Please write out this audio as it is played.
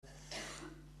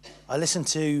I listened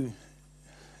to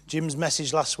Jim's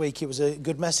message last week. It was a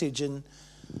good message, and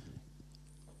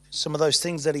some of those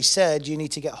things that he said, you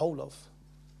need to get hold of.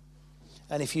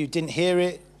 And if you didn't hear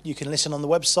it, you can listen on the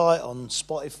website, on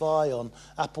Spotify, on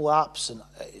Apple apps, and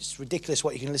it's ridiculous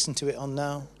what you can listen to it on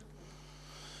now.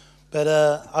 But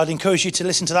I'd encourage you to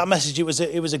listen to that message. It was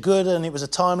a good, and it was a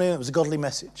timely, and it was a godly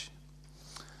message.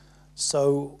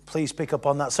 So please pick up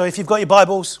on that. So if you've got your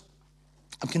Bibles,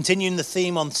 I'm continuing the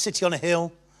theme on City on a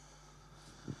Hill.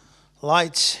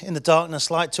 Light in the darkness,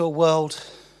 light to a world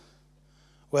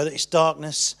where it's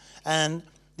darkness. And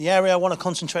the area I want to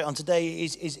concentrate on today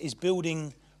is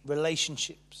building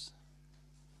relationships.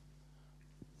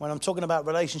 When I'm talking about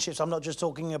relationships, I'm not just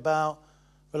talking about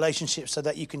relationships so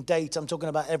that you can date. I'm talking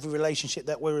about every relationship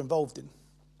that we're involved in.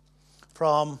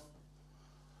 From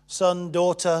son,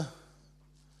 daughter,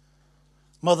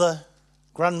 mother,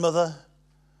 grandmother,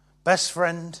 best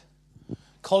friend,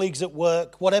 colleagues at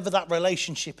work, whatever that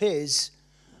relationship is,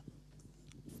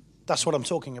 that's what I'm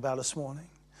talking about this morning.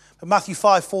 But Matthew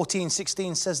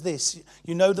 5:14-16 says this.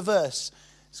 You know the verse.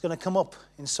 It's going to come up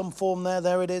in some form there.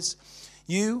 There it is.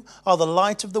 You are the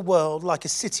light of the world, like a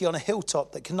city on a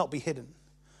hilltop that cannot be hidden.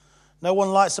 No one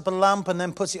lights up a lamp and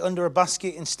then puts it under a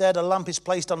basket. Instead, a lamp is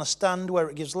placed on a stand where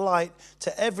it gives light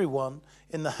to everyone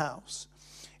in the house.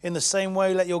 In the same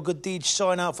way, let your good deeds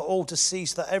shine out for all to see,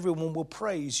 so that everyone will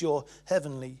praise your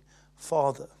heavenly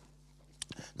Father.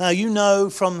 Now, you know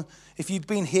from, if you've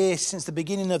been here since the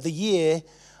beginning of the year,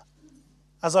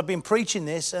 as I've been preaching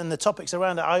this and the topics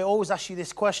around it, I always ask you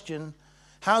this question: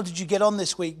 how did you get on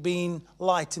this week being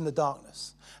light in the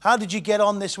darkness? How did you get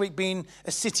on this week being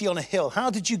a city on a hill? How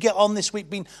did you get on this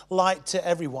week being light to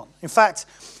everyone? In fact,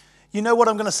 you know what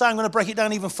I'm going to say? I'm going to break it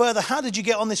down even further. How did you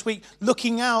get on this week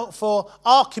looking out for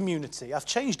our community? I've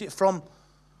changed it from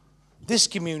this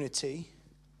community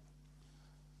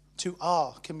to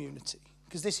our community,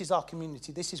 because this is our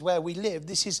community. This is where we live.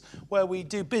 This is where we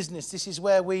do business. This is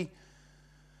where we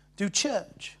do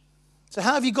church. So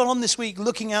how have you got on this week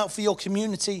looking out for your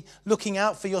community, looking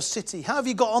out for your city? How have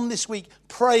you got on this week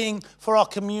praying for our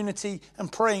community and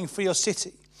praying for your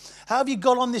city? How have you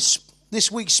got on this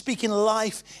week speaking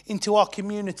life into our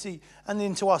community and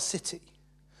into our city?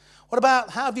 What about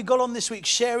how have you got on this week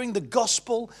sharing the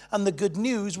gospel and the good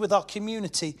news with our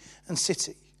community and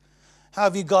city? How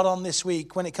have you got on this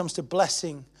week when it comes to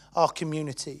blessing our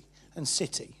community and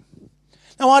city?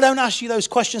 Now, I don't ask you those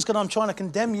questions because I'm trying to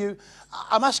condemn you.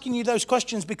 I'm asking you those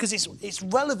questions because it's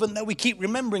relevant that we keep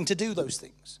remembering to do those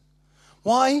things.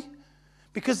 Why?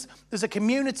 Because there's a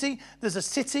community, there's a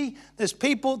city, there's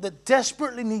people that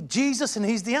desperately need Jesus, and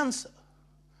He's the answer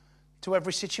to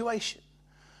every situation.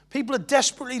 People are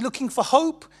desperately looking for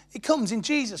hope. It comes in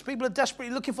Jesus. People are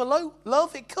desperately looking for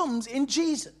love. It comes in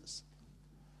Jesus.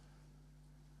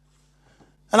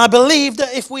 And I believe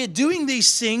that if we're doing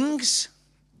these things,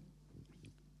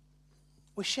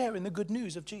 we're sharing the good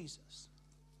news of Jesus.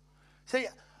 See,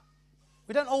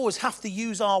 we don't always have to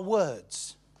use our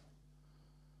words.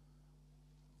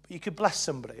 You could bless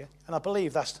somebody, and I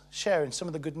believe that's sharing some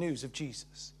of the good news of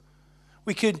Jesus.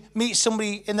 We could meet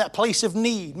somebody in that place of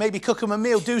need, maybe cook them a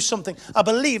meal, do something. I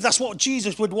believe that's what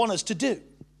Jesus would want us to do.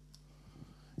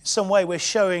 In some way, we're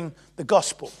showing the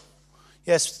gospel.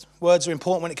 Yes, words are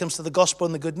important when it comes to the gospel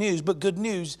and the good news, but good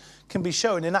news can be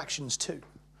shown in actions too.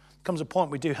 There comes a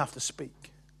point we do have to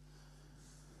speak.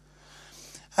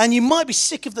 And you might be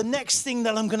sick of the next thing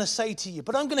that I'm going to say to you,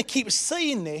 but I'm going to keep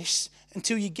saying this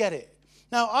until you get it.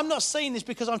 Now, I'm not saying this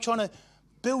because I'm trying to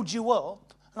build you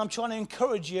up and I'm trying to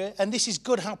encourage you, and this is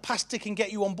good how pastor can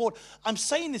get you on board. I'm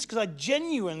saying this because I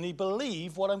genuinely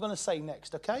believe what I'm going to say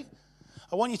next, okay?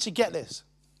 I want you to get this.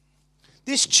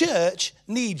 This church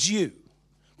needs you.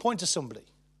 Point to somebody.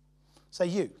 Say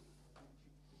you.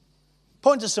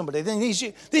 Point to somebody. They need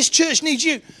you. This church needs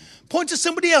you. Point to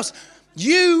somebody else.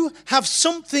 You have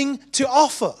something to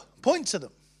offer. Point to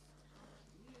them.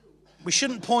 We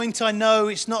shouldn't point, I know,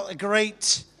 it's not a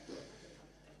great,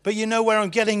 but you know where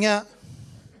I'm getting at.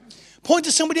 Point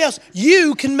to somebody else.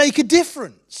 You can make a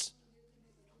difference.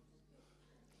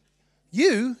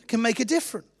 You can make a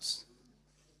difference.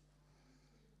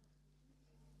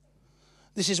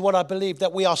 This is what I believe,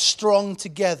 that we are strong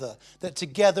together, that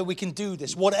together we can do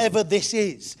this. Whatever this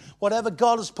is, whatever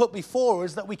God has put before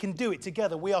us, that we can do it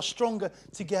together. We are stronger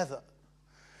together.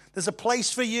 There's a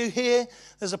place for you here.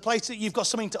 There's a place that you've got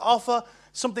something to offer,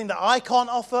 something that I can't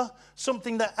offer,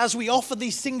 something that as we offer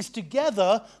these things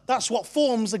together, that's what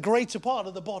forms the greater part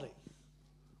of the body.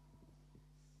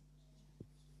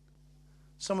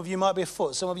 Some of you might be a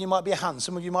foot, some of you might be a hand,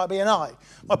 some of you might be an eye.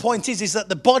 My point is that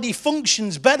the body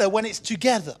functions better when it's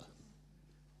together.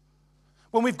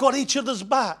 when we've got each other's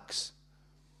backs.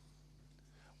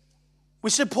 We're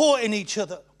supporting each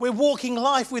other. We're walking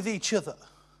life with each other.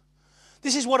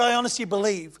 This is what I honestly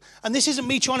believe. And this isn't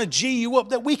me trying to G you up,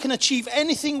 that we can achieve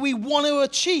anything we want to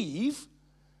achieve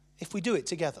if we do it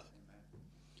together.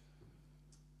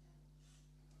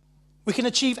 We can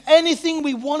achieve anything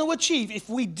we want to achieve if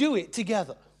we do it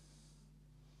together.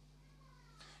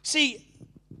 See,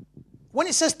 when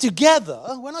it says together,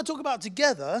 when I talk about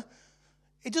together,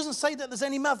 it doesn't say that there's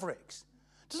any mavericks.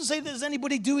 It doesn't say that there's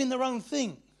anybody doing their own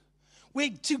thing.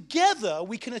 Together,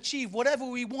 we can achieve whatever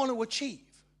we want to achieve.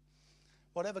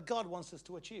 Whatever God wants us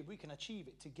to achieve, we can achieve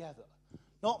it together.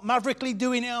 Not maverickly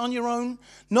doing it on your own,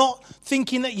 not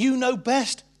thinking that you know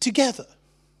best. Together,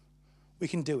 we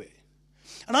can do it.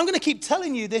 And I'm going to keep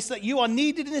telling you this, that you are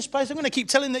needed in this place. I'm going to keep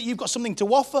telling you that you've got something to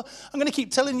offer. I'm going to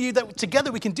keep telling you that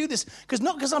together we can do this.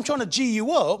 Not because I'm trying to G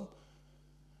you up,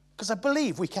 because I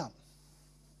believe we can.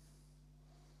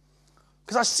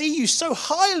 Because I see you so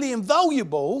highly and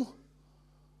valuable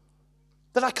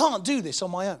that I can't do this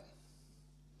on my own.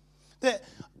 That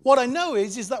what I know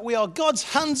is that we are God's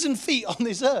hands and feet on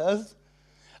this earth.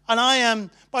 And I am,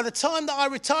 by the time that I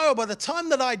retire, or by the time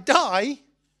that I die,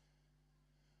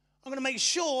 I'm going to make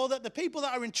sure that the people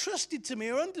that are entrusted to me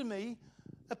or under me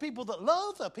are people that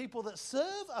love, are people that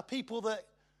serve, are people that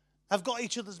have got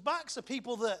each other's backs, are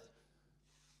people that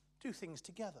do things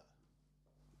together.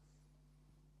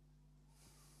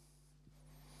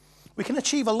 We can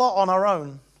achieve a lot on our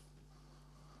own,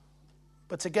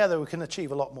 but together we can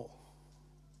achieve a lot more.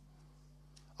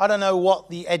 I don't know what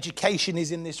the education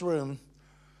is in this room,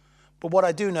 but what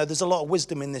I do know, there's a lot of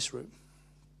wisdom in this room.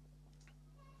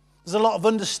 There's a lot of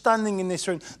understanding in this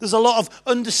room. There's a lot of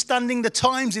understanding the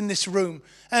times in this room.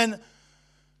 And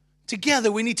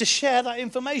together we need to share that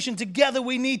information. Together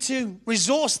we need to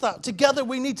resource that. Together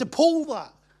we need to pull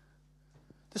that.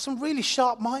 There's some really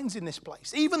sharp minds in this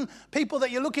place. Even people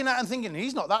that you're looking at and thinking,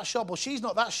 he's not that sharp or she's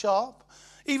not that sharp.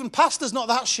 Even pastor's not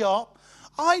that sharp.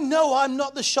 I know I'm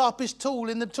not the sharpest tool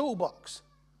in the toolbox.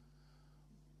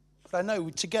 But I know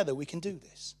together we can do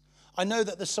this. I know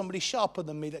that there's somebody sharper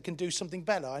than me that can do something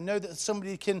better. I know that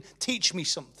somebody can teach me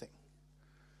something.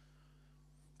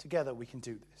 Together we can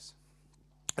do this.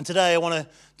 And today I want to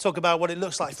talk about what it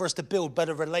looks like for us to build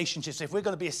better relationships. If we're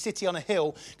going to be a city on a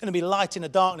hill, going to be light in the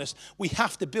darkness, we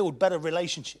have to build better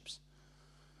relationships.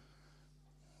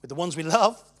 With the ones we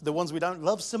love, the ones we don't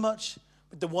love so much,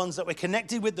 with the ones that we're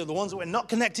connected with, the ones that we're not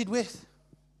connected with.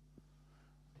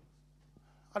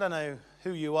 I don't know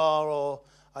who you are, or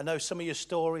I know some of your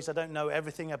stories. I don't know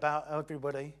everything about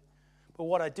everybody. But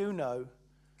what I do know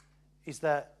is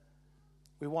that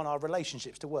we want our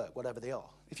relationships to work, whatever they are.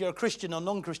 If you're a Christian or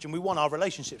non-Christian, we want our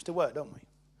relationships to work, don't we?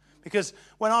 Because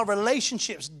when our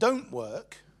relationships don't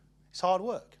work, it's hard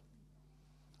work.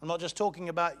 I'm not just talking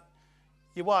about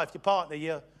your wife, your partner,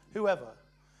 your whoever.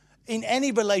 In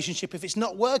any relationship, if it's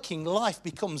not working, life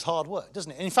becomes hard work,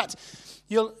 doesn't it? And in fact,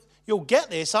 you'll get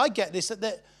this, I get this,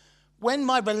 that when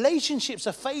my relationships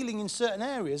are failing in certain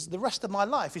areas, the rest of my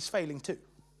life is failing too.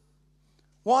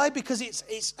 Why? Because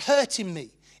it's hurting me.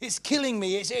 It's killing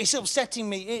me. It's upsetting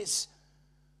me.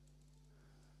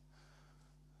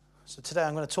 So today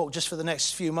I'm going to talk just for the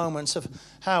next few moments of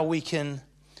how we can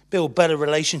build better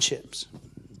relationships.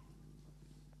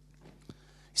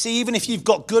 See, even if you've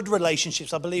got good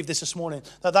relationships, I believe this morning,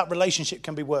 that relationship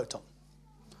can be worked on.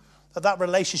 That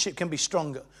relationship can be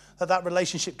stronger. That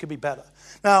relationship can be better.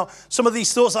 Now, some of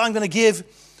these thoughts I'm going to give,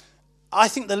 I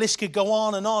think the list could go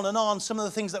on and on and on, some of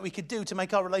the things that we could do to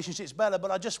make our relationships better, but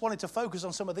I just wanted to focus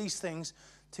on some of these things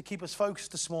to keep us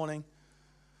focused this morning.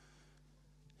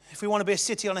 If we want to be a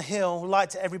city on a hill,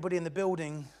 light to everybody in the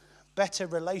building, better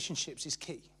relationships is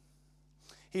key.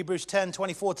 Hebrews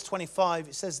 10:24-25,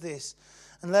 it says this,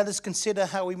 and let us consider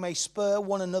how we may spur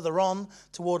one another on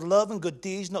toward love and good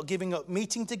deeds, not giving up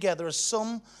meeting together as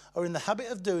some are in the habit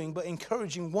of doing, but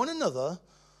encouraging one another,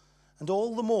 and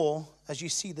all the more as you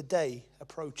see the day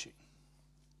approaching.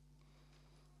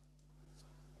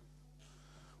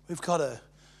 We've got to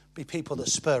be people that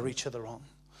spur each other on.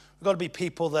 We've got to be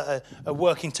people that are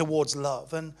working towards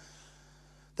love. And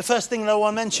the first thing that I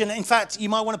want to mention, in fact, you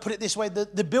might want to put it this way,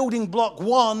 the building block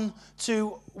one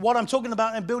to what I'm talking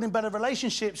about in building better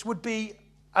relationships would be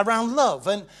around love.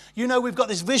 And you know we've got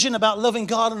this vision about loving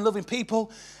God and loving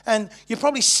people, and you're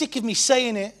probably sick of me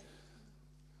saying it.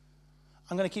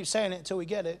 I'm going to keep saying it until we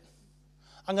get it.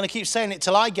 I'm going to keep saying it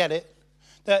till I get it,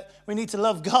 that we need to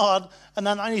love God, and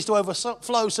then I need to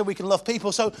overflow so we can love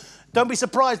people. So don't be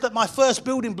surprised that my first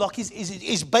building block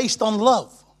is based on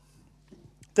love.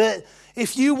 That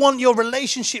if you want your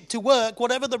relationship to work,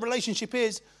 whatever the relationship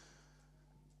is,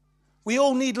 we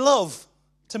all need love.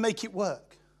 to make it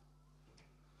work.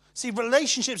 See,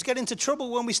 relationships get into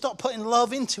trouble when we stop putting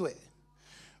love into it.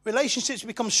 Relationships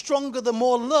become stronger the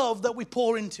more love that we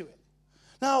pour into it.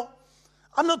 Now,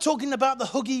 I'm not talking about the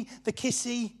huggy, the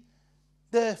kissy,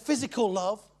 the physical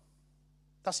love.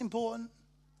 That's important.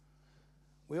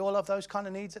 We all have those kind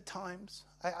of needs at times.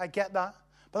 I get that.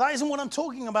 But that isn't what I'm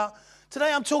talking about.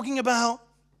 Today I'm talking about,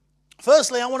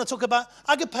 firstly, I want to talk about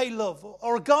agape love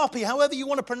or agape, however you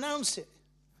want to pronounce it.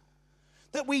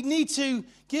 That we need to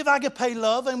give agape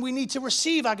love and we need to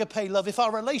receive agape love if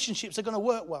our relationships are going to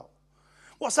work well.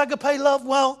 What's agape love?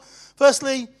 Well,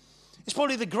 firstly, it's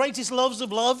probably the greatest loves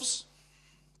of loves.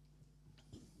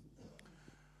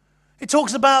 It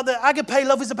talks about that agape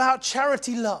love is about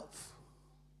charity love.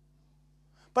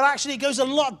 But actually it goes a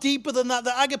lot deeper than that.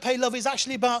 The agape love is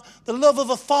actually about the love of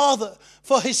a father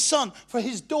for his son, for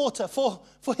his daughter, for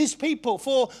his people,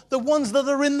 for the ones that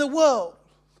are in the world.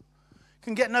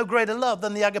 Can get no greater love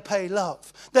than the agape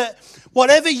love. That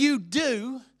whatever you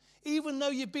do, even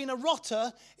though you've been a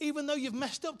rotter, even though you've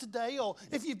messed up today, or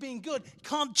if you've been good,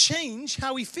 can't change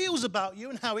how he feels about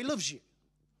you and how he loves you.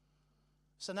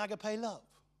 It's an agape love.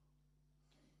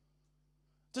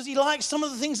 Does he like some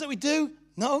of the things that we do?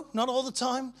 No, not all the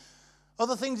time.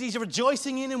 Other things he's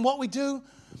rejoicing in what we do.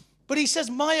 But he says,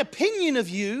 my opinion of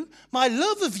you, my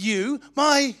love of you,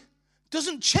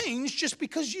 doesn't change just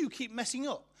because you keep messing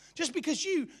up. Just because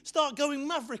you start going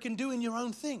maverick and doing your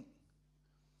own thing.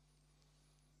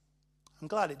 I'm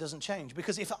glad it doesn't change.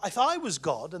 Because if I was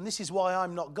God, and this is why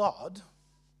I'm not God,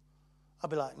 I'd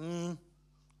be like,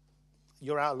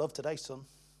 you're out of love today, son.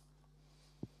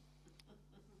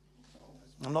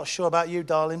 I'm not sure about you,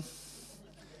 darling.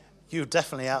 You're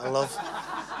definitely out of love.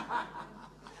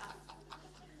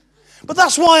 But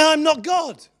that's why I'm not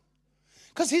God.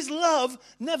 Because his love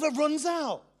never runs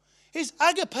out. His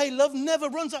agape love never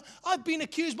runs out. I've been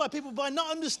accused by people by not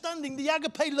understanding the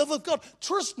agape love of God.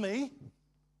 Trust me,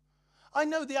 I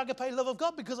know the agape love of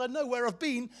God because I know where I've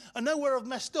been, I know where I've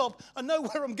messed up, I know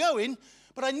where I'm going,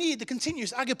 but I need the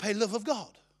continuous agape love of God.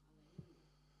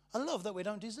 A love that we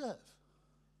don't deserve.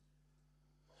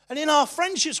 And in our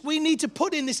friendships, we need to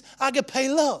put in this agape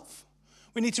love.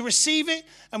 We need to receive it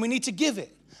and we need to give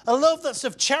it. A love that's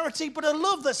of charity, but a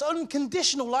love that's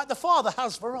unconditional like the Father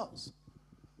has for us.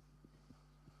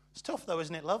 It's tough though,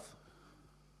 isn't it, love?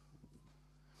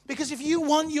 Because if you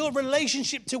want your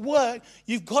relationship to work,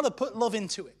 you've got to put love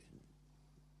into it.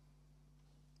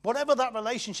 Whatever that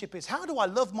relationship is, how do I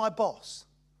love my boss?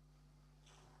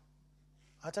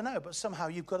 I don't know, but somehow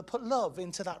you've got to put love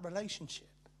into that relationship.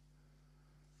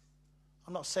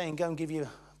 I'm not saying go and give your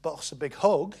boss a big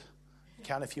hug. You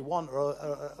can if you want,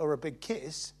 or a big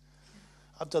kiss.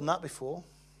 I've done that before.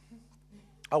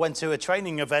 I went to a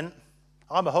training event.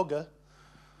 I'm a hugger.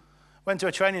 Went to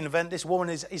a training event. This woman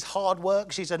is hard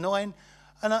work. She's annoying.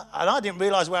 And I didn't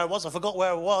realise where I was. I forgot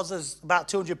where I was. There's about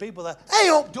 200 people there. Hey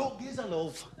up, dog, here's a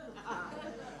love.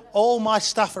 All my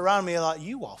staff around me are like,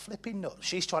 you are flipping nuts.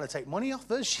 She's trying to take money off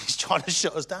us. She's trying to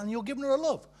shut us down. You're giving her a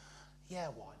love. Yeah,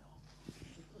 why not?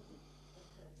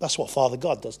 That's what Father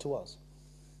God does to us.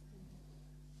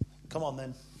 Come on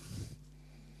then.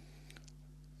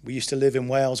 We used to live in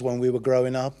Wales when we were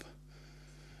growing up.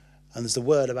 And there's the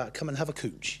word about come and have a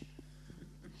cooch.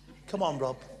 Come on,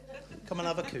 Rob. Come and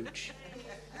have a cooch.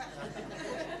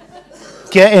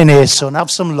 Get in here, son. Have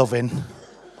some loving.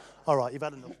 All right, you've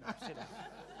had enough now. Sit down.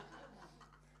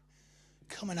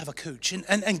 Come and have a cooch.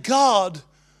 And God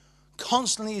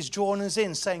constantly is drawing us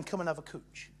in, saying, come and have a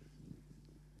cooch.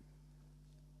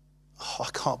 Oh, I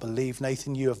can't believe,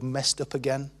 Nathan, you have messed up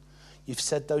again. You've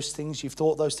said those things, you've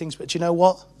thought those things, but do you know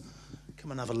what?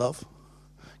 Come and have a love.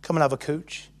 Come and have a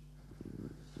cooch.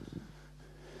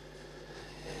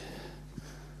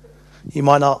 You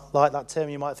might not like that term,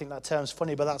 you might think that term's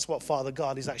funny, but that's what Father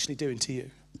God is actually doing to you.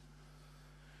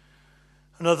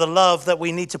 Another love that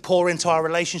we need to pour into our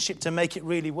relationship to make it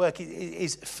really work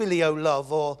is filio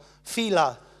love or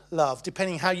phila love,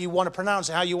 depending how you want to pronounce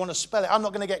it, how you want to spell it. I'm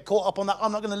not going to get caught up on that.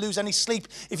 I'm not going to lose any sleep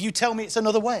if you tell me it's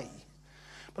another way.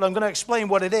 But I'm going to explain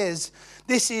what it is.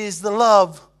 This is the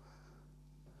love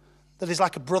that is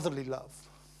like a brotherly love,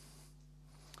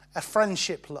 a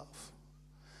friendship love,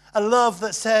 a love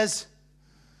that says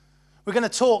we're going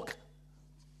to talk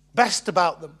best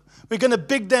about them. We're going to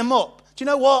big them up. Do you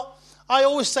know what? I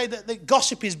always say that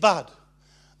gossip is bad.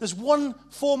 There's one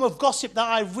form of gossip that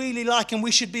I really like and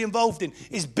we should be involved in,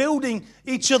 is building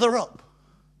each other up.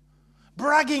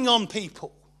 Bragging on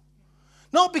people.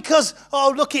 Not because,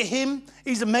 oh, look at him,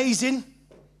 he's amazing.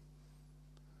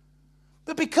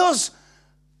 But because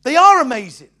they are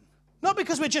amazing. Not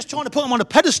because we're just trying to put them on a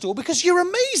pedestal, because you're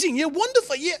amazing, you're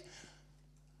wonderful.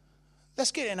 Let's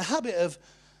get in a habit of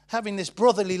having this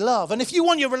brotherly love. And if you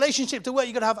want your relationship to work,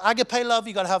 you've got to have agape love.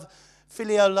 You've got to have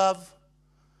phileo love.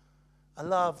 A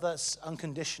love that's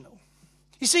unconditional.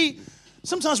 You see,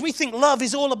 sometimes we think love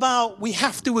is all about we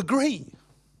have to agree.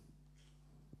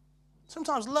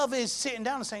 Sometimes love is sitting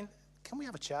down and saying, can we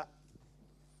have a chat?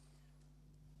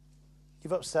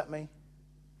 You've upset me.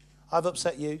 I've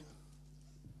upset you.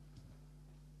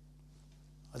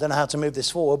 I don't know how to move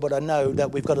this forward, but I know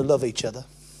that we've got to love each other.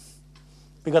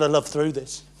 We've got to love through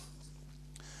this.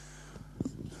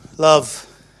 Love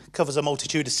covers a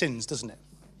multitude of sins, doesn't it?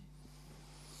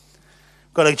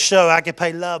 We've got to show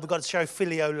agape love. We've got to show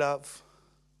phileo love.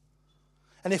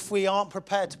 And if we aren't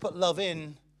prepared to put love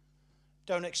in,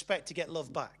 don't expect to get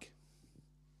love back.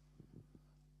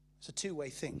 It's a two-way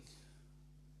thing.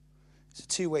 It's a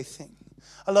two-way thing.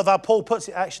 I love how Paul puts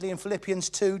it actually in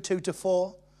Philippians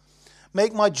 2:2-4.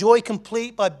 Make my joy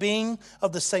complete by being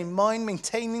of the same mind,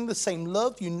 maintaining the same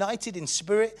love, united in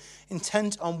spirit,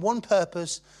 intent on one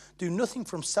purpose. Do nothing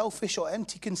from selfish or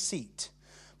empty conceit,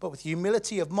 but with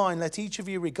humility of mind, let each of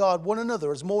you regard one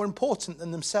another as more important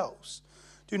than themselves.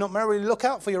 Do not merely look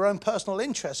out for your own personal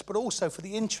interests, but also for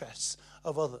the interests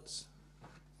of others.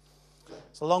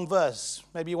 It's a long verse.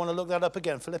 Maybe you want to look that up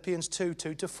again. Philippians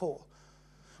 2:2-4.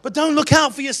 But don't look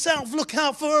out for yourself. Look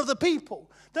out for other people.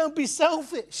 Don't be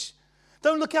selfish.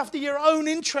 Don't look after your own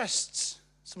interests.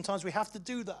 Sometimes we have to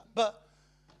do that. But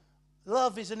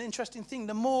love is an interesting thing.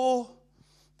 The more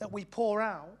that we pour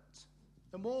out,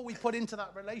 the more we put into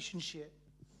that relationship,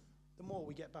 the more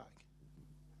we get back.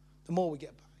 The more we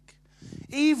get back.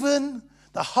 Even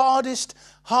the hardest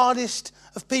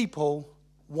of people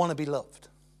want to be loved.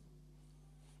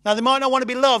 Now, they might not want to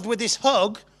be loved with this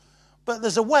hug, but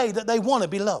there's a way that they want to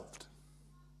be loved.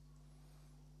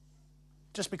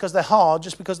 Just because they're hard,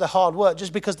 just because they're hard work,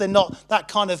 just because they're not that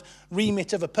kind of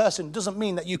remit of a person doesn't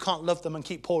mean that you can't love them and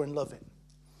keep pouring love in.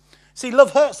 See,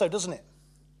 love hurts though, doesn't it?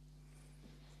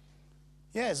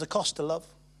 Yeah, there's a cost to love.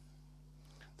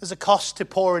 There's a cost to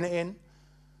pouring it in.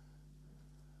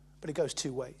 But it goes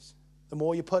two ways. The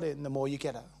more you put in, the more you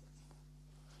get out.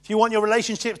 If you want your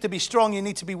relationships to be strong, you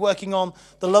need to be working on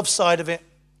the love side of it.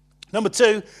 Number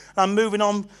 2, I'm moving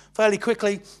on fairly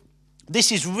quickly.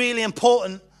 This is really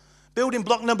important. Building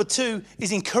block number 2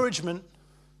 is encouragement.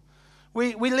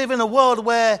 We live in a world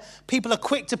where people are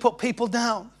quick to put people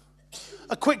down,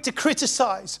 are quick to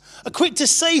criticize, are quick to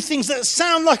say things that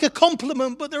sound like a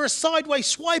compliment, but they're a sideways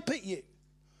swipe at you.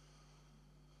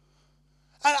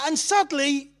 And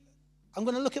sadly, I'm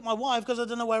going to look at my wife because I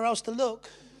don't know where else to look.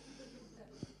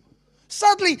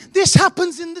 Sadly, this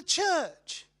happens in the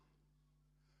church.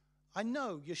 I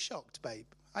know you're shocked, babe.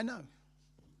 I know.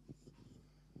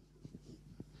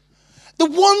 The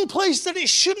one place that it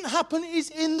shouldn't happen is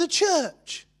in the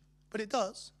church. But it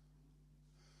does.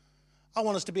 I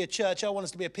want us to be a church. I want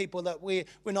us to be a people that we're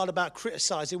not about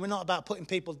criticizing. We're not about putting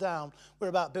people down. We're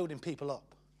about building people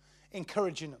up.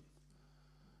 Encouraging them.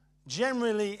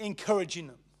 Generally encouraging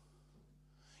them.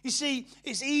 You see,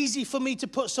 it's easy for me to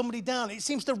put somebody down. It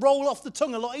seems to roll off the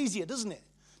tongue a lot easier, doesn't it?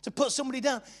 To put somebody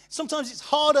down. Sometimes it's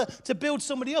harder to build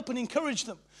somebody up and encourage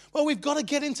them. Well, we've got to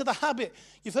get into the habit.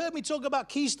 You've heard me talk about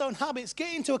keystone habits.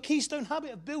 Get into a keystone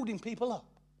habit of building people up.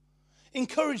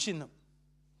 Encouraging them.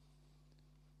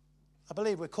 I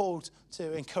believe we're called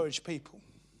to encourage people.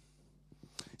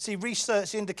 See,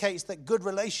 research indicates that good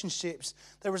relationships,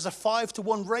 there is a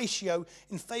 5-to-1 ratio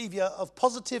in favor of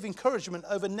positive encouragement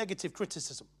over negative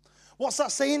criticism. What's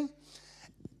that saying?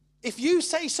 If you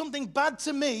say something bad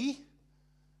to me,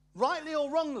 rightly or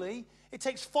wrongly, it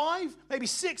takes 5, maybe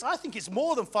 6, I think it's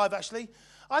more than 5 actually.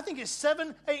 I think it's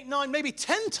 7, 8, 9, maybe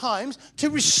 10 times to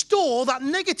restore that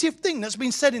negative thing that's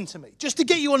been said into me, just to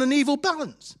get you on an evil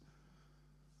balance.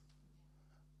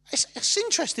 It's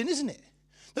interesting, isn't it?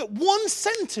 That one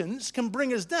sentence can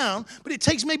bring us down, but it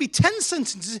takes maybe 10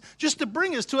 sentences just to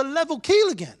bring us to a level keel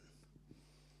again.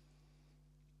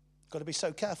 Got to be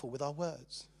so careful with our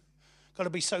words. Got to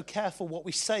be so careful what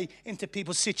we say into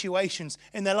people's situations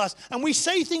in their lives. And we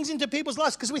say things into people's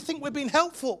lives because we think we're being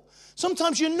helpful.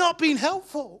 Sometimes you're not being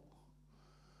helpful.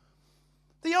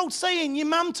 The old saying, your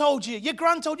mum told you, your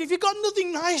gran told you, if you've got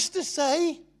nothing nice to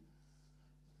say,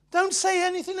 don't say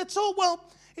anything at all. Well,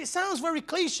 it sounds very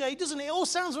cliche, doesn't it? It all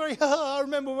sounds very, I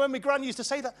remember when my gran used to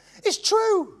say that. It's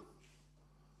true.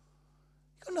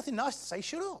 You've got nothing nice to say,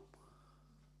 shut up.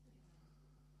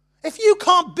 If you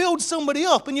can't build somebody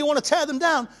up and you want to tear them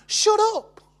down, shut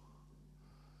up.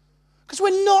 Because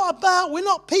we're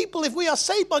not people, if we are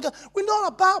saved by God, we're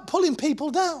not about pulling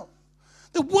people down.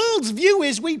 The world's view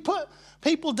is we put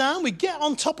people down, we get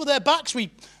on top of their backs,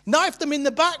 we knife them in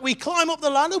the back, we climb up the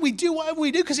ladder, we do whatever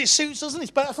we do because it suits us and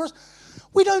it's better for us.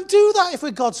 We don't do that if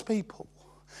we're God's people.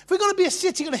 If we're going to be a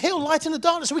city on a hill, light in the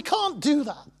darkness, we can't do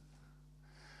that.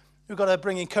 We've got to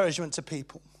bring encouragement to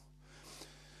people.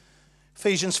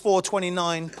 Ephesians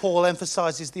 4:29, Paul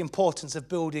emphasizes the importance of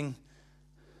building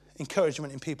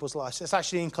encouragement in people's lives. It's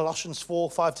actually in Colossians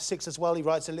 4:5-6 as well. He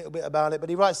writes a little bit about it, but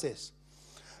he writes this,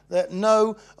 that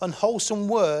no unwholesome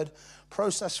word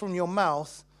processed from your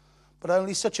mouth, but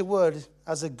only such a word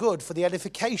as are good for the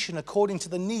edification according to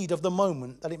the need of the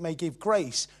moment, that it may give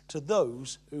grace to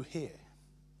those who hear.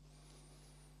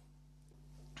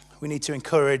 We need to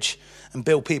encourage and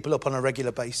build people up on a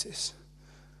regular basis.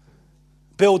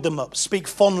 Build them up. Speak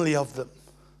fondly of them.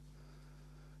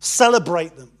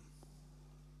 Celebrate them.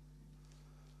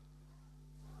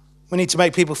 We need to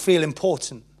make people feel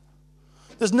important.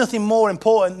 There's nothing more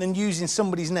important than using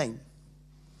somebody's name.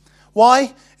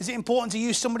 Why is it important to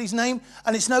use somebody's name?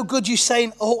 And it's no good you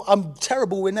saying, oh, I'm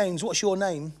terrible with names. What's your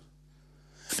name?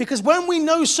 Because when we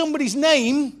know somebody's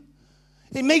name,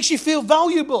 it makes you feel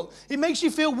valuable. It makes you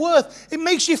feel worth. It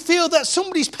makes you feel that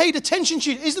somebody's paid attention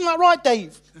to you. Isn't that right,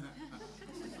 Dave?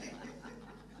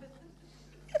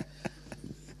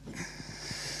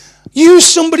 Use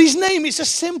somebody's name. It's a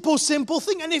simple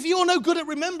thing. And if you're no good at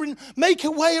remembering, make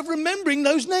a way of remembering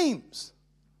those names.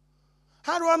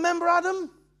 How do I remember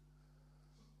Adam?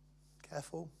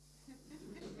 Careful.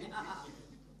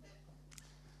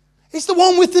 It's the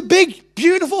one with the big,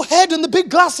 beautiful head and the big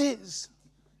glasses.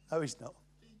 No, he's not.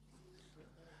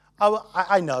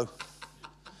 I know.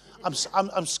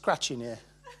 I'm scratching here.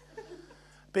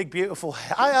 Big, beautiful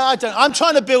head. I'm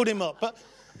trying to build him up, but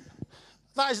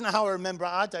that isn't how I remember it.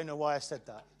 I don't know why I said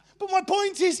that. But my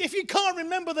point is, if you can't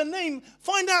remember the name,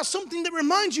 find out something that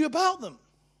reminds you about them.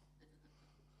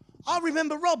 I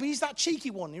remember Rob. He's that cheeky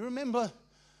one. You remember?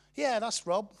 Yeah, that's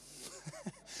Rob.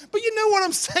 But you know what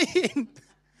I'm saying?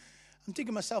 I'm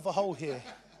digging myself a hole here.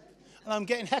 And I'm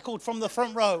getting heckled from the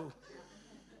front row.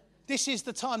 This is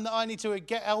the time that I need to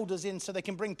get elders in so they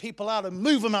can bring people out and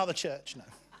move them out of the church. No.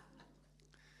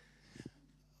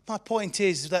 My point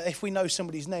is that if we know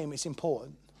somebody's name, it's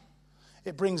important.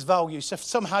 It brings value. So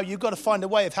somehow you've got to find a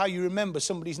way of how you remember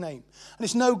somebody's name. And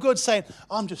it's no good saying,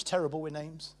 I'm just terrible with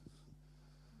names.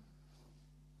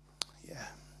 Yeah,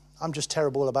 I'm just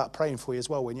terrible about praying for you as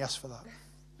well when you ask for that.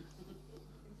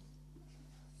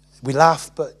 We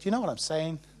laugh, but you know what I'm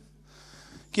saying?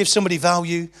 Give somebody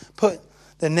value. Put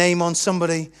their name on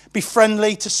somebody. Be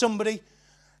friendly to somebody.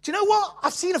 Do you know what?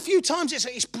 I've seen a few times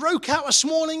it's broke out this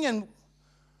morning and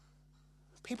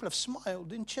people have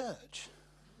smiled in church.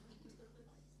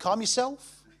 Calm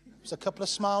yourself. There's a couple of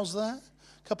smiles there.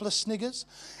 A couple of sniggers.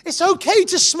 It's okay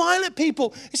to smile at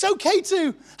people. It's okay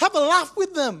to have a laugh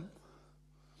with them.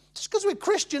 Just because we're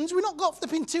Christians, we've not got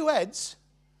flipping two heads.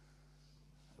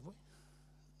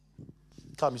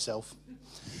 Calm yourself.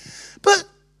 But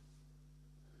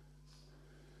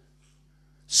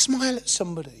smile at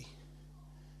somebody.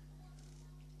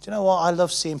 Do you know what? I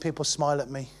love seeing people smile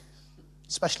at me,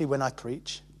 especially when I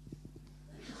preach.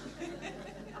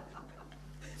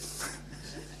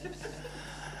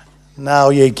 Now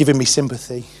you're giving me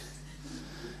sympathy.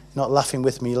 You're not laughing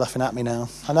with me, you're laughing at me now.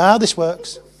 I know how this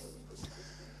works.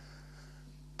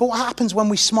 But what happens when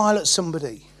we smile at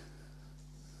somebody?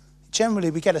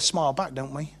 Generally, we get a smile back,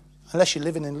 don't we? Unless you're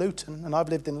living in Luton, and I've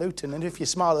lived in Luton, and if you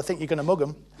smile, I think you're going to mug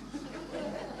them.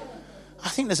 I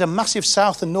think there's a massive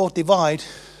south and north divide.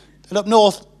 And up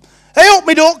north, hey up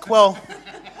me duck, well,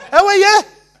 how are you?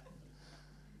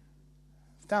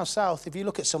 Down south, if you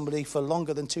look at somebody for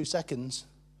longer than 2 seconds,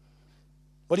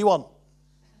 what do you want?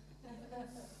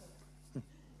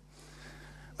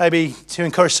 Maybe to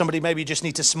encourage somebody, maybe you just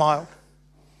need to smile.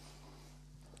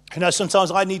 You know,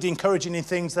 sometimes I need encouraging in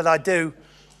things that I do.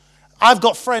 I've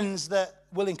got friends that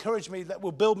will encourage me, that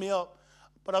will build me up.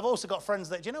 But I've also got friends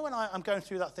that, do you know when I'm going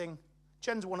through that thing?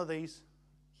 Jen's one of these.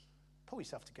 Pull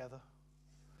yourself together.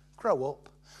 Grow up.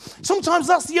 Sometimes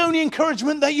that's the only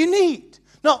encouragement that you need.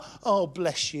 Not, oh,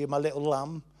 bless you, my little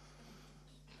lamb.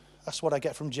 That's what I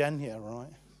get from Jen. Yeah, right.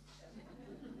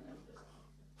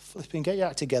 Flipping, get your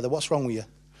act together. What's wrong with you?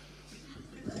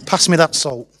 Pass me that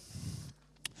salt.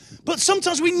 But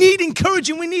sometimes we need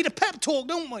encouraging. We need a pep talk,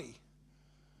 don't we?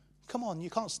 Come on, you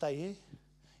can't stay here.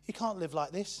 You can't live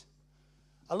like this.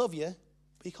 I love you,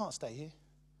 but you can't stay here.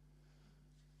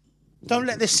 Don't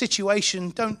let this situation,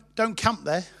 don't camp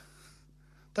there.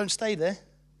 Don't stay there.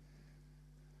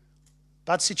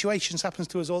 Bad situations happen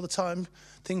to us all the time.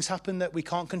 Things happen that we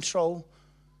can't control.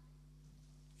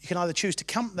 You can either choose to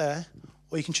camp there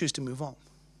or you can choose to move on.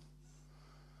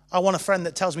 I want a friend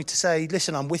that tells me to say,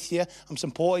 listen, I'm with you, I'm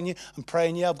supporting you, I'm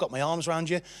praying you, I've got my arms around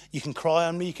you. You can cry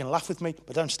on me, you can laugh with me,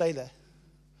 but don't stay there.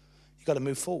 You've got to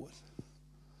move forward.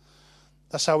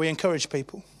 That's how we encourage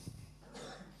people.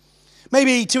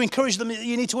 Maybe to encourage them,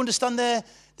 you need to understand their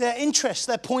interests,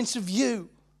 their points of view.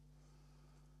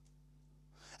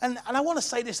 And I want to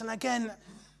say this, and again,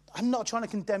 I'm not trying to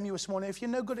condemn you this morning. If you're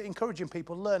no good at encouraging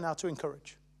people, learn how to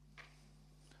encourage.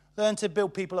 Learn to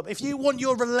build people up. If you want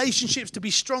your relationships to be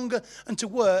stronger and to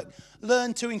work,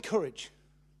 learn to encourage.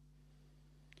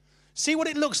 See what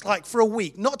it looks like for a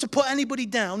week. Not to put anybody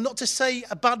down, not to say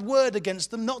a bad word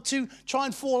against them, not to try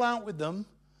and fall out with them,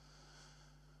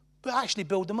 but actually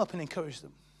build them up and encourage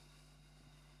them.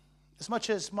 As much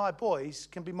as my boys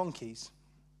can be monkeys.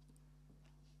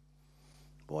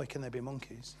 Boy, can they be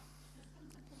monkeys.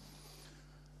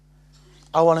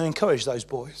 I want to encourage those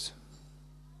boys.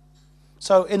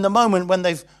 So in the moment when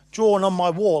they've drawn on my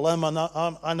wall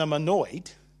and I'm annoyed,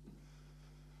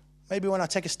 maybe when I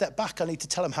take a step back, I need to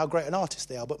tell them how great an artist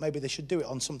they are, but maybe they should do it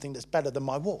on something that's better than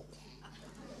my wall.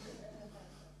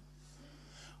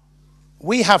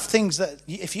 We have things that,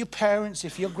 if you're parents,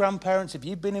 if you're grandparents, if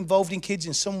you've been involved in kids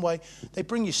in some way, they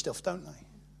bring you stuff, don't they?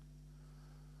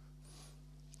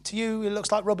 To you, it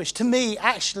looks like rubbish. To me,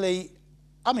 actually,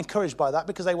 I'm encouraged by that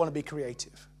because they want to be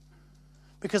creative.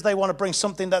 Because they want to bring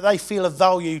something that they feel of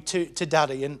value to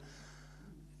Daddy. And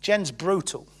Jen's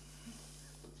brutal.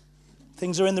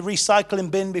 Things are in the recycling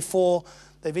bin before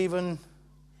they've even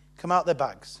come out their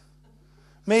bags.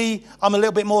 Me, I'm a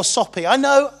little bit more soppy. I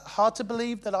know, hard to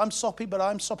believe that I'm soppy, but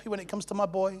I'm soppy when it comes to my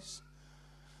boys.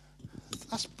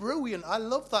 That's brilliant. I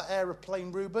love that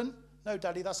aeroplane, Reuben. No,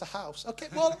 Daddy, that's a house. Okay,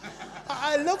 well,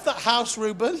 I love that house,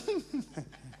 Reuben.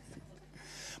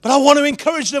 But I want to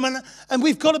encourage them, and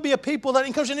we've got to be a people that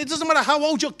encourage them. It doesn't matter how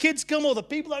old your kids come or the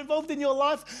people that are involved in your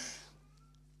life.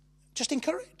 Just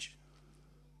encourage.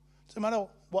 It doesn't matter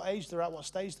what age they're at, what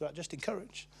stage they're at. Just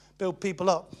encourage. Build people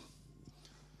up.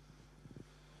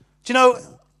 Do you know,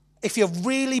 if you're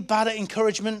really bad at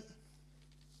encouragement,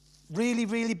 really,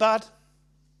 really bad,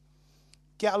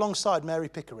 get alongside Mary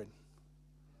Pickering.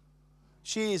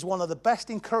 She is one of the best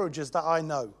encouragers that I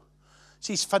know.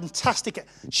 She's fantastic.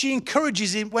 She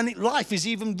encourages him when life is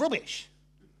even rubbish.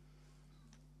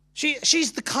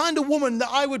 She's the kind of woman that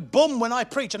I would bum when I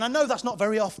preach, and I know that's not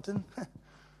very often.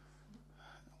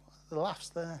 The laughs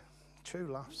there,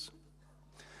 true laughs.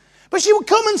 But she will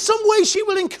come in some way, she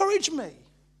will encourage me.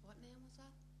 What name was that?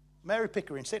 Mary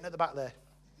Pickering, sitting at the back there.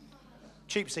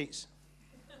 Cheap seats.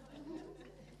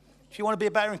 If you want to be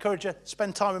a better encourager,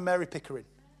 spend time with Mary Pickering.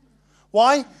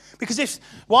 Why? Because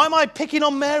why am I picking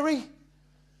on Mary?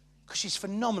 Because she's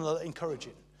phenomenal at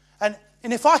encouraging. And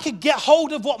if I could get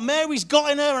hold of what Mary's got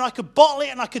in her and I could bottle it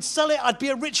and I could sell it, I'd be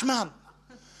a rich man.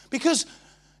 Because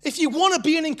if you want to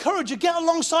be an encourager, get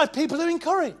alongside people who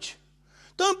encourage.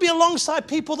 Don't be alongside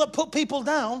people that put people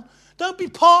down. Don't be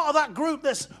part of that group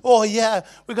that's, oh yeah,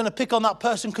 we're going to pick on that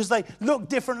person because they look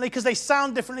differently, because they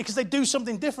sound differently, because they do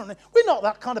something differently. We're not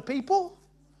that kind of people.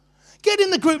 Get in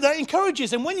the group that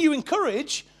encourages, and when you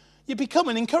encourage, you become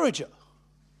an encourager.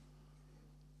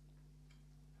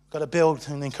 Got to build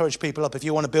and encourage people up if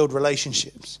you want to build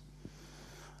relationships.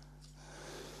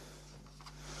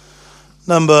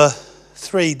 Number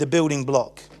 3, the building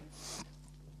block.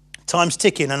 Time's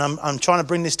ticking, and I'm trying to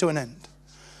bring this to an end.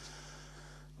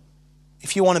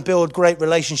 If you want to build great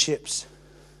relationships,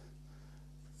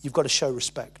 you've got to show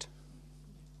respect.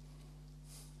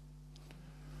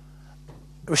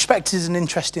 Respect is an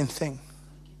interesting thing.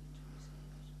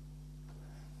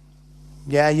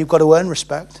 Yeah, you've got to earn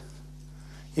respect.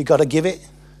 You've got to give it.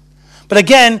 But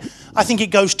again, I think it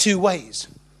goes two ways.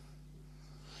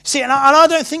 See, and I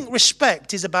don't think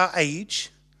respect is about age.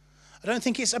 I don't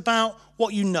think it's about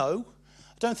what you know.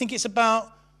 I don't think it's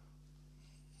about...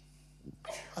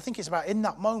 I think it's about in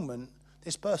that moment,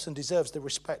 this person deserves the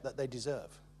respect that they deserve.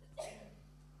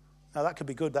 Now, that could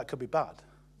be good, that could be bad.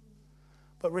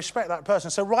 But respect that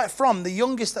person. So right from the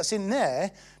youngest that's in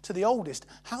there to the oldest,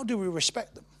 how do we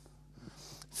respect them?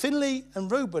 Finley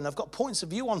and Reuben have got points of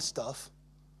view on stuff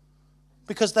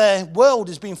because their world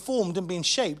is being formed and being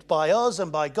shaped by us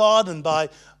and by God and by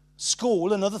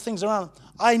school and other things around.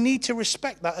 I need to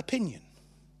respect that opinion.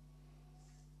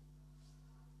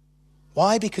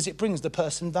 Why? Because it brings the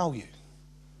person value.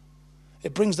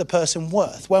 It brings the person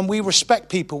worth. When we respect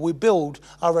people, we build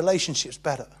our relationships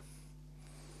better.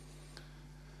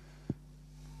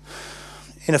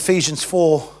 In Ephesians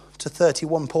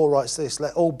 4:31, Paul writes this: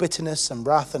 let all bitterness and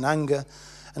wrath and anger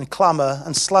and clamour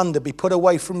and slander be put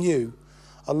away from you,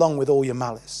 along with all your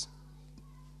malice.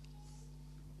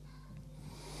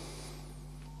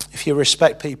 If you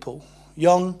respect people,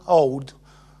 young, old,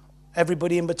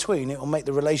 everybody in between, it will make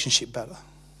the relationship better.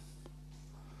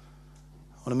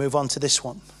 I want to move on to this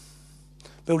one.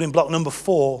 Building block number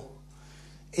 4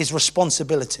 is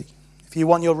responsibility. If you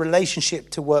want your relationship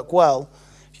to work well,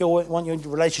 if you want your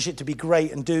relationship to be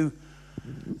great and do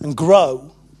and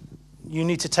grow, you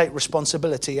need to take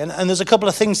responsibility. And there's a couple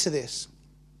of things to this.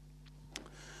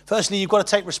 Firstly, you've got to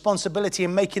take responsibility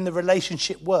in making the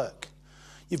relationship work.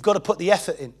 You've got to put the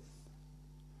effort in.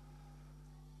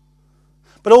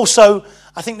 But also,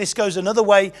 I think this goes another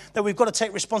way, that we've got to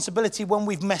take responsibility when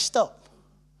we've messed up.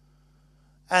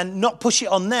 And not push it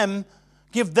on them.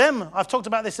 Give them, I've talked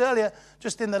about this earlier,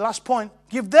 just in the last point,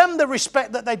 give them the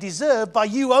respect that they deserve by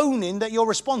you owning that you're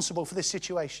responsible for this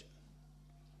situation.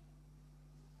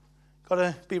 Got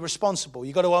to be responsible.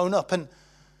 You've got to own up. And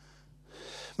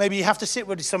maybe you have to sit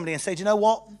with somebody and say, do you know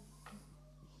what?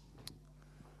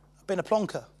 I've been a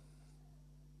plonker.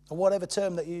 Or whatever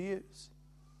term that you use.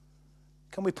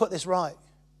 Can we put this right?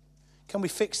 Can we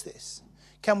fix this?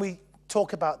 Can we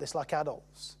talk about this like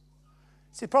adults?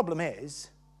 See, the problem is,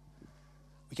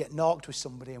 we get knocked with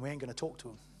somebody and we ain't going to talk to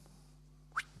them.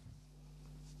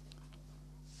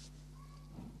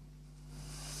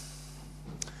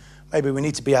 Maybe we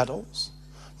need to be adults.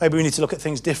 Maybe we need to look at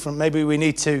things different. Maybe we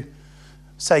need to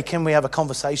say, can we have a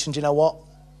conversation? Do you know what?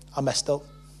 I messed up.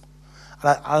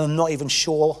 And I'm not even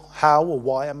sure how or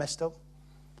why I messed up.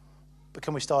 But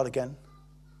can we start again?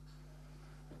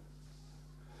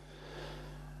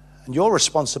 And you're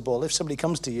responsible, if somebody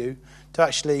comes to you, to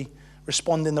actually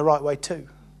respond in the right way too.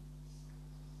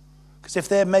 Because if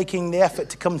they're making the effort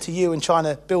to come to you and trying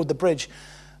to build the bridge,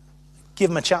 give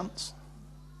them a chance.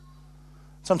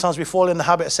 Sometimes we fall in the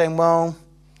habit of saying, well,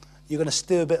 you're going to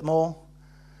stew a bit more.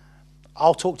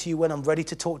 I'll talk to you when I'm ready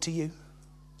to talk to you.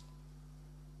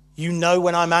 You know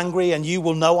when I'm angry, and you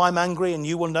will know I'm angry, and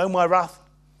you will know my wrath.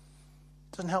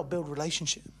 It doesn't help build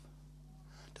relationship.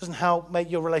 It doesn't help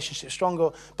make your relationship stronger.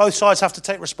 Both sides have to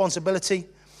take responsibility.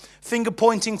 Finger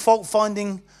pointing, fault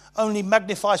finding only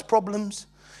magnifies problems.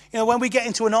 You know, when we get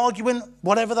into an argument,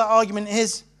 whatever that argument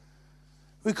is,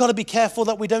 we've got to be careful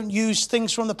that we don't use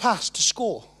things from the past to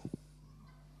score.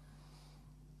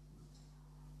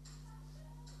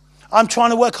 I'm trying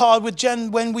to work hard with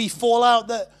Jen when we fall out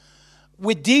that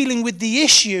we're dealing with the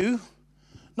issue,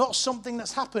 not something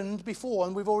that's happened before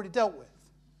and we've already dealt with.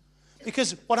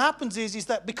 Because what happens is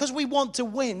that because we want to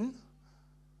win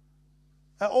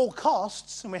at all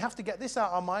costs, and we have to get this out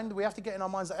of our mind, we have to get in our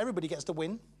minds that everybody gets to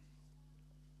win.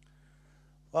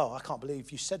 Well, I can't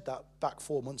believe you said that back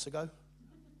 4 months ago.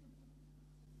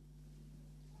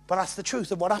 But that's the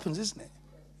truth of what happens, isn't it?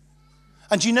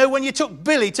 And do you know when you took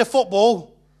Billy to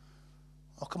football?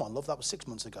 Oh, come on, love, that was 6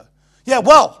 months ago. Yeah,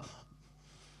 well,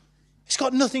 it's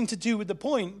got nothing to do with the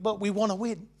point, but we want to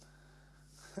win.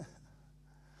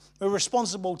 We're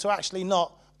responsible to actually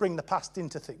not bring the past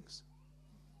into things.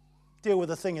 Deal with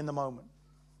the thing in the moment.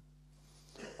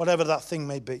 Whatever that thing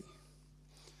may be.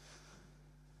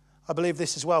 I believe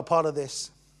this as well, part of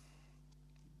this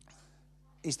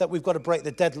is that we've got to break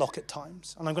the deadlock at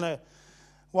times. And I'm going to,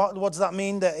 what does that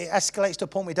mean? That it escalates to a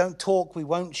point we don't talk, we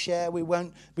won't share, we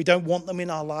don't want them in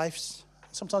our lives.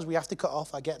 Sometimes we have to cut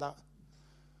off, I get that.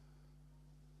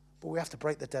 But we have to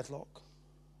break the deadlock.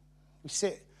 We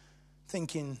sit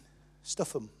thinking,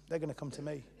 stuff them, they're going to come to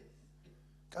me.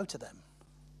 Go to them.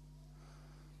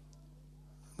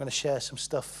 I'm going to share some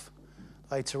stuff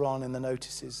later on in the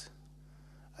notices.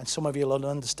 And some of you will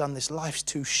understand this. Life's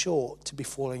too short to be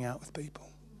falling out with people.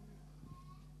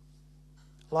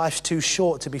 Life's too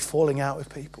short to be falling out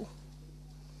with people.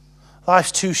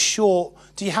 Life's too short.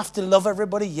 Do you have to love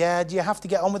everybody? Yeah. Do you have to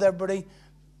get on with everybody?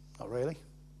 Not really.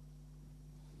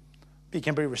 But you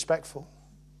can be respectful.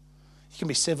 You can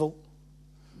be civil.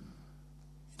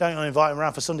 You don't invite them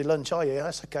around for Sunday lunch, are you?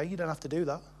 That's okay. You don't have to do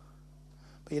that.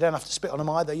 But you don't have to spit on them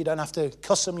either. You don't have to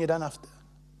cuss them. You don't have to.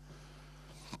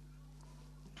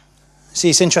 See,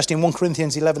 it's interesting, 1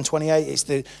 Corinthians 11:28, it's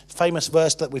the famous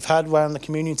verse that we've had around the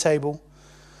communion table.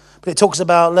 But it talks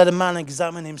about, let a man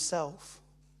examine himself.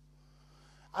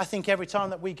 I think every time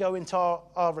that we go into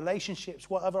our relationships,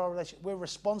 whatever our relationship, we're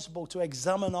responsible to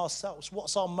examine ourselves.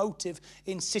 What's our motive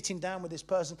in sitting down with this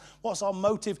person? What's our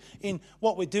motive in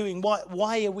what we're doing?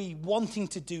 Why are we wanting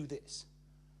to do this?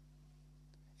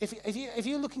 If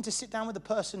you're looking to sit down with a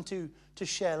person to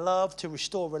share love, to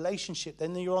restore relationship,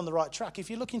 then you're on the right track. If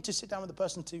you're looking to sit down with a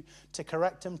person to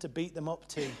correct them, to beat them up,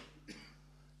 to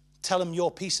tell them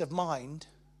your peace of mind,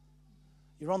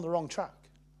 you're on the wrong track.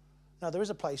 Now, there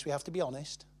is a place we have to be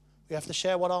honest. We have to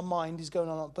share what our mind is going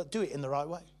on, but do it in the right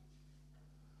way.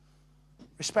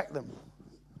 Respect them.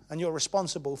 And you're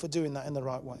responsible for doing that in the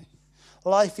right way.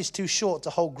 Life is too short to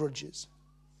hold grudges.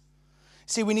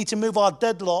 See, we need to move our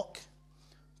deadlock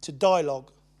to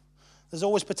dialogue. There's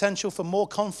always potential for more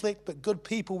conflict, but good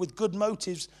people with good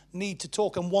motives need to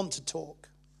talk and want to talk.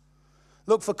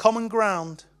 Look for common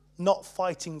ground, not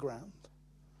fighting ground.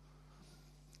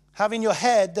 Have in your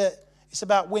head that it's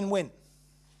about win-win.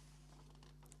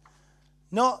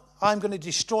 Not I'm going to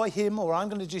destroy him or I'm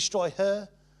going to destroy her,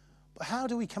 but how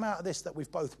do we come out of this that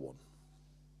we've both won?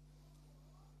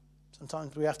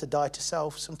 Sometimes we have to die to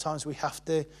self. Sometimes we have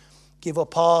to give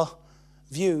up our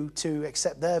view to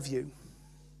accept their view.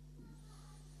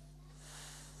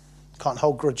 Can't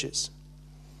hold grudges.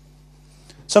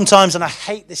 Sometimes, and I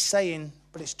hate this saying,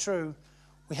 but it's true,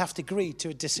 we have to agree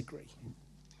to disagree.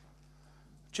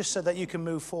 Just so that you can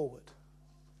move forward.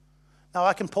 Now,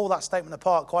 I can pull that statement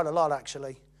apart quite a lot,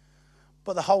 actually.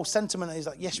 But the whole sentiment is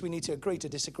that, yes, we need to agree to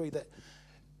disagree. That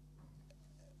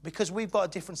because we've got a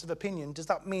difference of opinion, does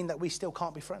that mean that we still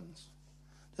can't be friends?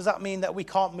 Does that mean that we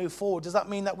can't move forward? Does that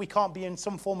mean that we can't be in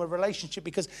some form of relationship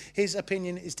because his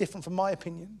opinion is different from my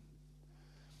opinion?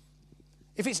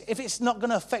 If it's not going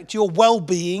to affect your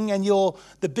well-being and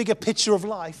the bigger picture of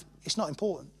life, it's not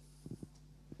important.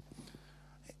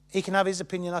 He can have his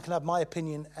opinion, I can have my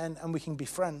opinion, and we can be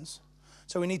friends.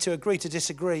 So we need to agree to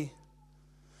disagree.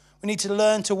 We need to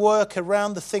learn to work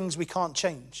around the things we can't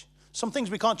change. Some things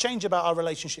we can't change about our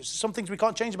relationships. Some things we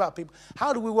can't change about people.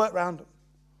 How do we work around them?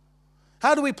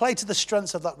 How do we play to the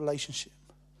strengths of that relationship?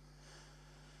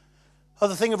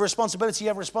 Other thing of responsibility, you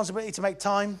have responsibility to make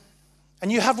time.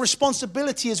 And you have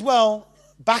responsibility as well,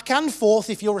 back and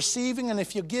forth, if you're receiving and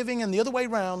if you're giving and the other way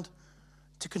around,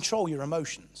 to control your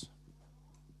emotions.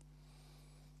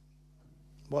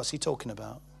 What's he talking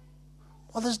about?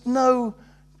 Well, there's no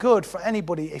good for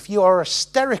anybody if you are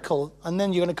hysterical and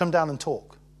then you're going to come down and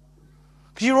talk.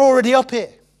 Because you're already up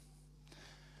here.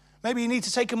 Maybe you need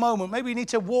to take a moment. Maybe you need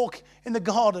to walk in the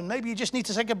garden. Maybe you just need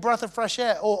to take a breath of fresh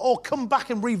air or come back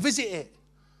and revisit it.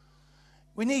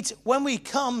 We need to, when we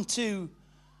come to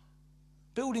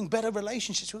building better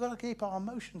relationships, we've got to keep our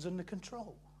emotions under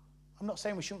control. I'm not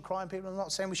saying we shouldn't cry on people. I'm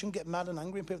not saying we shouldn't get mad and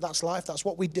angry on people. That's life. That's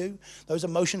what we do. Those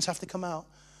emotions have to come out.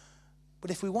 But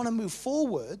if we want to move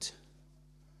forward,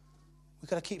 we've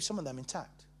got to keep some of them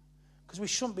intact. Because we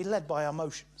shouldn't be led by our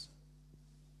emotions.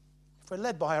 If we're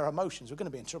led by our emotions, we're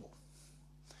going to be in trouble.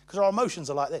 Because our emotions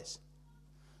are like this.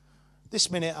 This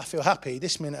minute I feel happy,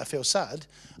 this minute I feel sad.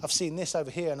 I've seen this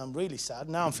over here and I'm really sad.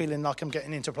 Now I'm feeling like I'm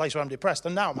getting into a place where I'm depressed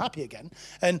and now I'm happy again.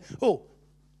 And,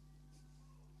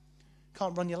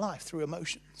 can't run your life through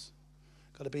emotions.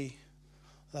 Got to be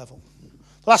level.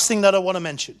 Last thing that I want to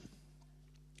mention,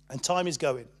 and time is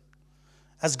going,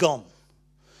 has gone.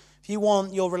 If you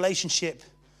want your relationship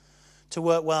to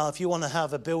work well, if you want to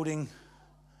have a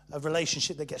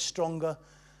relationship that gets stronger,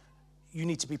 you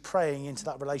need to be praying into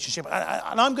that relationship.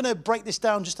 And I'm going to break this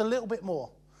down just a little bit more.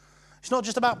 It's not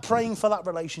just about praying for that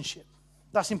relationship.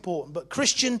 That's important. But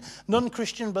Christian,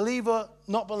 non-Christian, believer,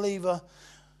 not believer,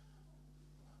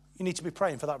 you need to be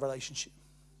praying for that relationship.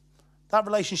 That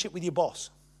relationship with your boss,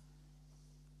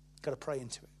 you've got to pray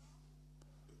into it.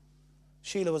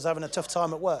 Sheila was having a tough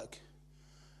time at work.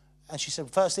 And she said,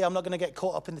 firstly, I'm not going to get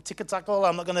caught up in the ticker-tackle.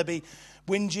 I'm not going to be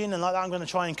whinging and like that. I'm going to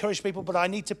try and encourage people, but I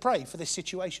need to pray for this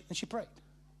situation. And she prayed.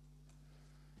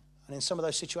 And in some of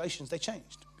those situations, they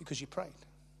changed because you prayed.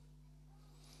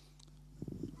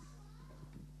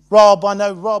 Rob, I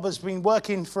know Rob has been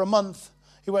working for a month.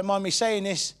 He won't mind me saying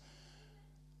this.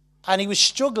 And he was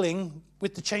struggling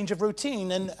with the change of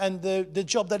routine and the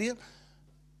job that he had.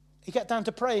 He got down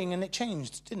to praying and it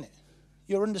changed, didn't it?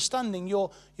 Your understanding,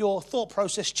 your thought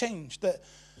process changed. That,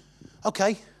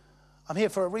 okay, I'm here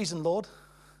for a reason, Lord.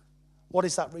 What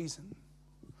is that reason?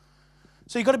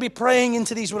 So you've got to be praying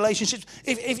into these relationships.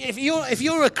 If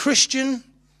you're a Christian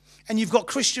and you've got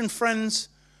Christian friends,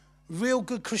 real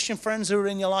good Christian friends who are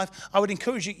in your life, I would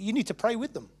encourage you, you need to pray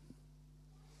with them.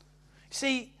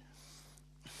 See,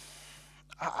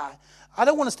 I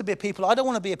don't want us to be a people, I don't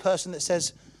want to be a person that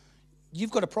says,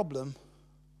 you've got a problem,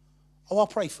 I'll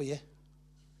pray for you.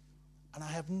 And I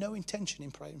have no intention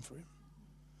in praying for him.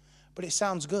 But it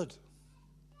sounds good. It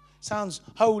sounds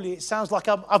holy. It sounds like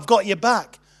I've got your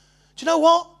back. Do you know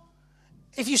what?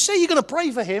 If you say you're going to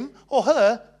pray for him or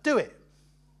her, do it.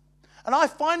 And I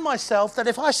find myself that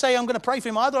if I say I'm going to pray for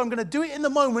him, either I'm going to do it in the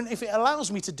moment if it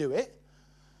allows me to do it,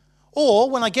 or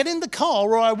when I get in the car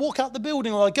or I walk out the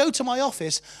building or I go to my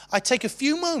office, I take a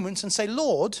few moments and say,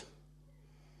 Lord,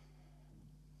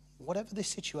 whatever this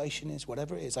situation is,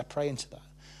 whatever it is, I pray into that.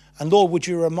 And Lord, would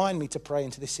you remind me to pray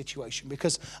into this situation?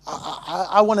 Because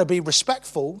I want to be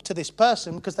respectful to this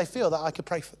person because they feel that I could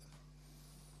pray for them.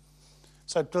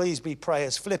 So please be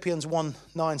prayers. Philippians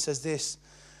 1:9 says this,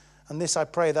 and this I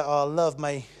pray that our love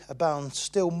may abound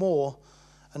still more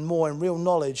and more in real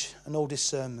knowledge and all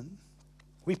discernment.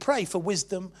 We pray for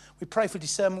wisdom. We pray for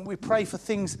discernment. We pray for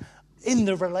things in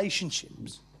the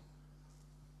relationships.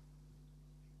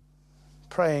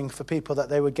 Praying for people that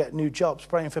they would get new jobs.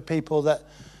 Praying for people that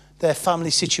their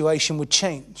family situation would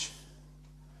change.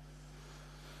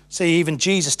 See, even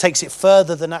Jesus takes it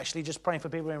further than actually just praying for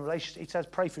people in relationships. He says,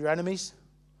 pray for your enemies.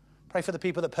 Pray for the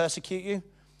people that persecute you.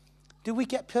 Do we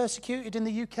get persecuted in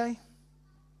the UK?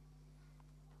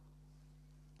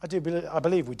 I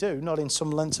believe we do, not in some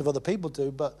lengths of other people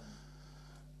do, but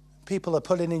people are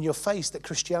putting in your face that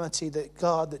Christianity, that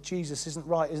God, that Jesus isn't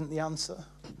right, isn't the answer.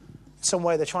 In some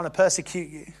way they're trying to persecute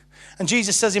you. And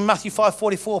Jesus says in Matthew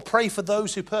 5:44, pray for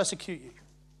those who persecute you.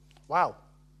 Wow.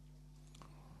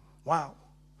 Wow.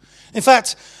 In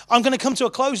fact, I'm going to come to a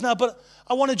close now, but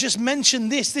I want to just mention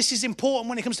this. This is important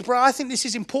when it comes to prayer. I think this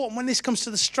is important when this comes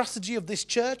to the strategy of this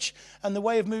church and the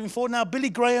way of moving forward. Now, Billy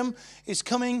Graham is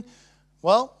coming.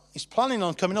 Well, he's planning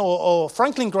on coming, or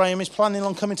Franklin Graham is planning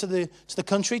on coming to the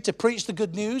country to preach the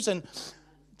good news. And do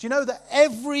you know that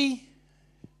every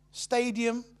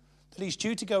stadium that he's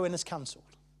due to go in is cancelled?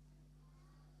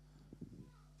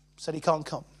 Said he can't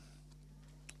come.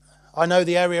 I know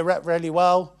the area really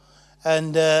well,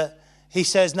 and he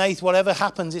says, Nath, whatever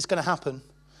happens, it's going to happen.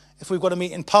 If we've got to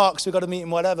meet in parks, we've got to meet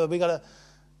in whatever, we've got to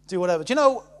do whatever. Do you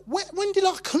know, when did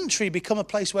our country become a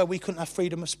place where we couldn't have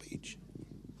freedom of speech?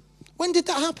 When did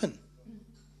that happen?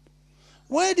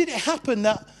 Where did it happen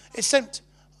that it sent...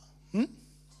 2005,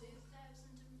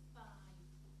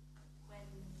 when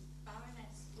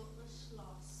Baroness Butler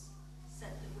Schloss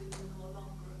said that we were no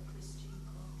longer a Christian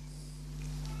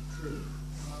country.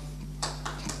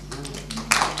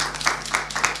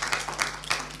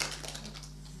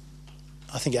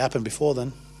 I think it happened before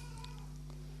then.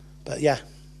 But yeah.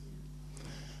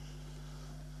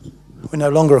 We're no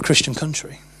longer a Christian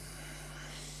country.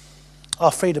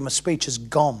 Our freedom of speech is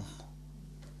gone.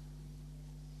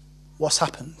 What's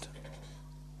happened?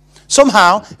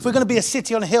 Somehow, if we're going to be a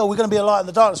city on a hill, we're going to be a light in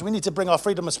the darkness, we need to bring our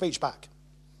freedom of speech back.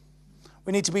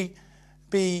 We need to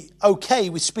be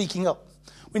okay with speaking up.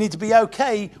 We need to be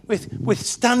okay with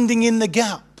standing in the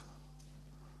gap.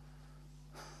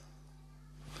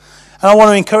 And I want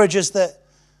to encourage us that,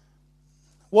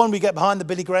 one, we get behind the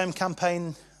Billy Graham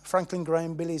campaign. Franklin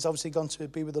Graham, Billy's obviously gone to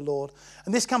be with the Lord.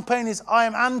 And this campaign is I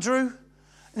Am Andrew.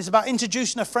 And it's about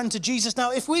introducing a friend to Jesus.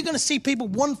 Now, if we're going to see people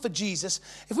won for Jesus,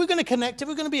 if we're going to connect, if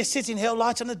we're going to be a city in hill,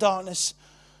 light in the darkness,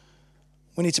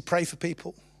 we need to pray for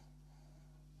people.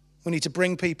 We need to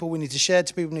bring people. We need to share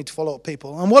to people. We need to follow up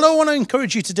people. And what I want to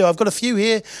encourage you to do, I've got a few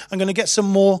here. I'm going to get some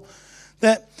more.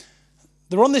 They're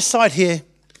on this side here.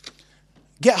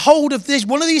 Get hold of this,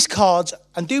 one of these cards,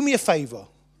 and do me a favor.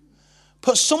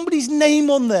 Put somebody's name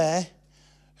on there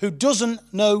who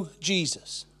doesn't know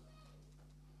Jesus.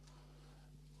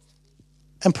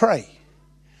 And pray.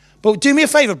 But do me a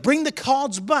favor, bring the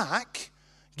cards back,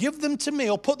 give them to me,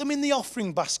 or put them in the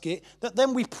offering basket, that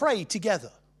then we pray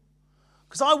together.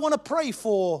 Because I want to pray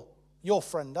for your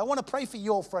friend. I want to pray for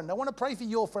your friend. I want to pray for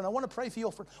your friend. I want to pray for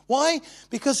your friend. Why?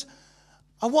 Because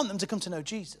I want them to come to know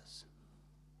Jesus.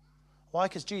 Why?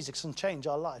 Because Jesus can change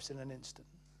our lives in an instant.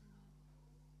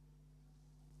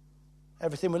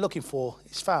 Everything we're looking for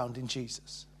is found in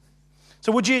Jesus.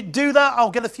 So would you do that?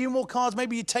 I'll get a few more cards.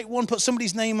 Maybe you take one, put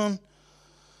somebody's name on.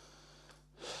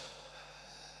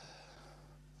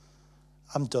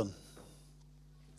 I'm done.